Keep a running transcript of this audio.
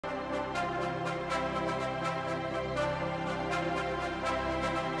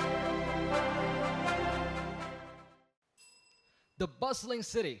The bustling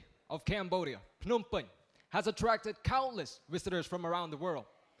city of Cambodia, Phnom Penh, has attracted countless visitors from around the world.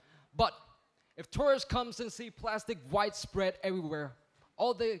 But if tourists come and see plastic widespread everywhere,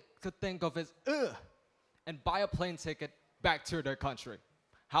 all they could think of is, ugh, and buy a plane ticket back to their country.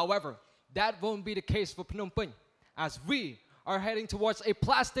 However, that won't be the case for Phnom Penh, as we are heading towards a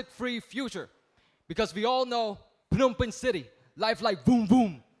plastic-free future. Because we all know Phnom Penh city, life like boom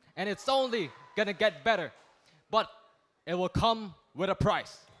boom, and it's only gonna get better. But it will come with a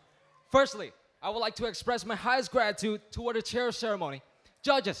price. Firstly, I would like to express my highest gratitude toward the chair ceremony.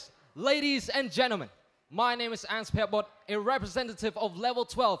 Judges, ladies and gentlemen, my name is AN SOPHEAKBOTH, a representative of Level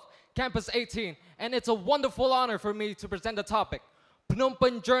 12, Campus 18, and it's a wonderful honor for me to present the topic, Phnom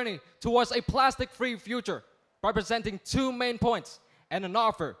Penh Journey Towards a Plastic-Free Future, by presenting two main points and an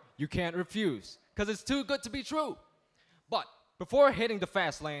offer you can't refuse, because it's too good to be true. But before hitting the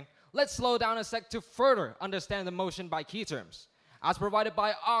fast lane, let's slow down a sec to further understand the motion by key terms. As provided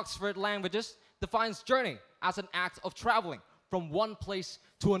by Oxford Languages, defines journey as an act of traveling from one place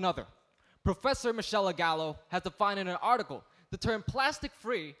to another. Professor Michelle Gallo has defined in an article the term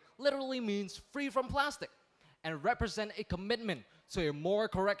plastic-free literally means free from plastic and represent a commitment to a more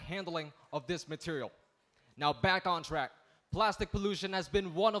correct handling of this material. Now back on track, plastic pollution has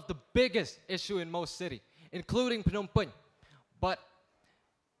been one of the biggest issues in most cities, including Phnom Penh. But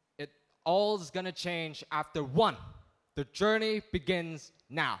it all is gonna change after one. The journey begins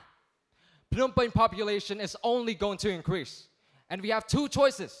now. Phnom Penh population is only going to increase, and we have two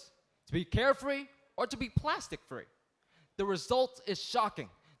choices, to be carefree or to be plastic-free. The result is shocking,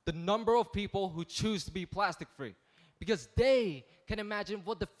 the number of people who choose to be plastic-free, because they can imagine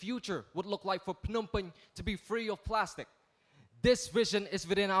what the future would look like for Phnom Penh to be free of plastic. This vision is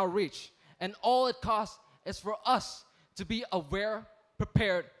within our reach, and all it costs is for us to be aware,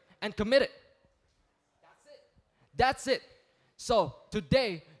 prepared, and committed. That's it. So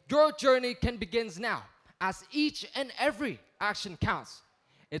today, your journey can begin now, as each and every action counts.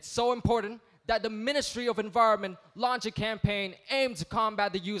 It's so important that the Ministry of Environment launched a campaign aimed to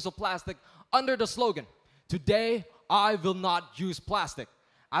combat the use of plastic under the slogan, "Today, I will not use plastic,"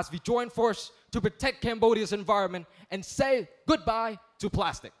 as we join forces to protect Cambodia's environment and say goodbye to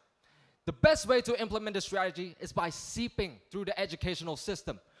plastic. The best way to implement this strategy is by seeping through the educational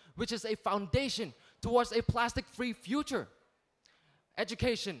system, which is a foundation towards a plastic-free future.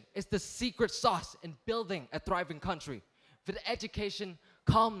 Education is the secret sauce in building a thriving country. With education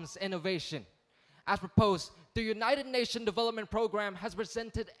comes innovation. As proposed, the United Nations Development Program has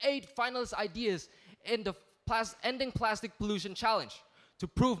presented 8 finalist ideas in the Ending Plastic Pollution Challenge. To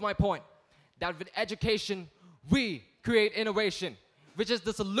prove my point, that with education, we create innovation, which is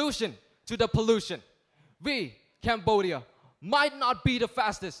the solution to the pollution. We, Cambodia, might not be the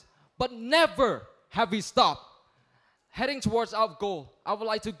fastest, but never have we stopped. Heading towards our goal, I would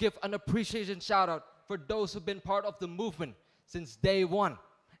like to give an appreciation shout out for those who've been part of the movement since day one.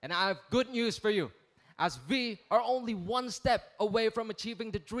 And I have good news for you, as we are only one step away from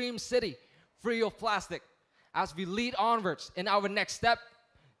achieving the dream city free of plastic, as we lead onwards in our next step,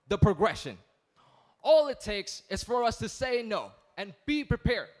 the progression. All it takes is for us to say no and be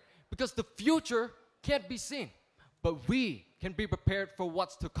prepared, because the future can't be seen, but we can be prepared for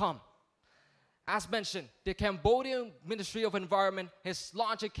what's to come. As mentioned, the Cambodian Ministry of Environment has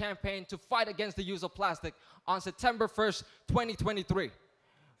launched a campaign to fight against the use of plastic on September 1st, 2023.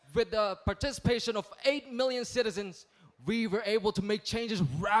 With the participation of 8 million citizens, we were able to make changes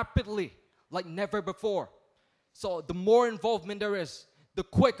rapidly, like never before. So the more involvement there is, the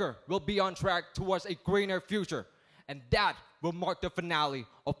quicker we'll be on track towards a greener future. And that will mark the finale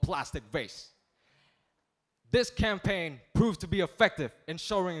of plastic waste. This campaign proved to be effective in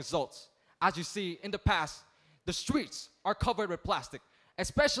showing results. As you see, in the past, the streets are covered with plastic,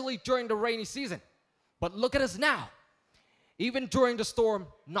 especially during the rainy season. But look at us now. Even during the storm,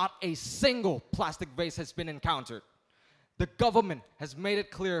 not a single plastic waste has been encountered. The government has made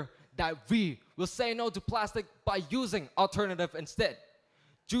it clear that we will say no to plastic by using alternative instead.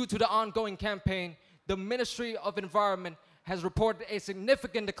 Due to the ongoing campaign, the Ministry of Environment has reported a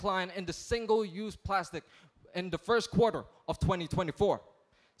significant decline in the single-use plastic in the first quarter of 2024.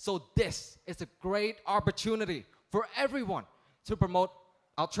 So this is a great opportunity for everyone to promote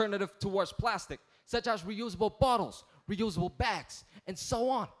alternative towards plastic, such as reusable bottles, reusable bags, and so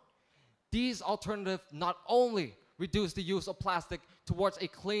on. These alternatives not only reduce the use of plastic towards a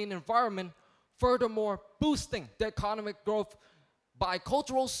clean environment, furthermore boosting the economic growth by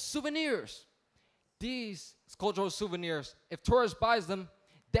cultural souvenirs. These cultural souvenirs, if tourists buy them,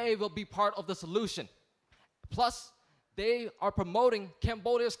 they will be part of the solution. Plus, they are promoting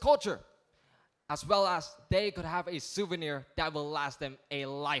Cambodia's culture. as well as they could have a souvenir that will last them a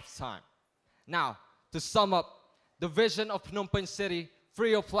lifetime. Now, to sum up, the vision of Phnom Penh City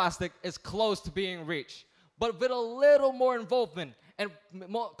free of plastic is close to being reached. But with a little more involvement and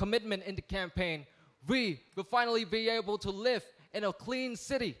more commitment in the campaign, we will finally be able to live in a clean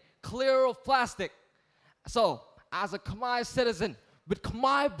city, clear of plastic. So, as a Khmer citizen with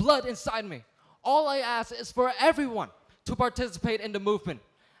Khmer blood inside me, all I ask is for everyone to participate in the movement.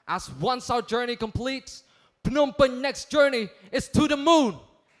 As once our journey completes, Phnom Penh next journey is to the moon.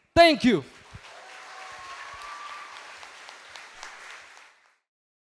 Thank you.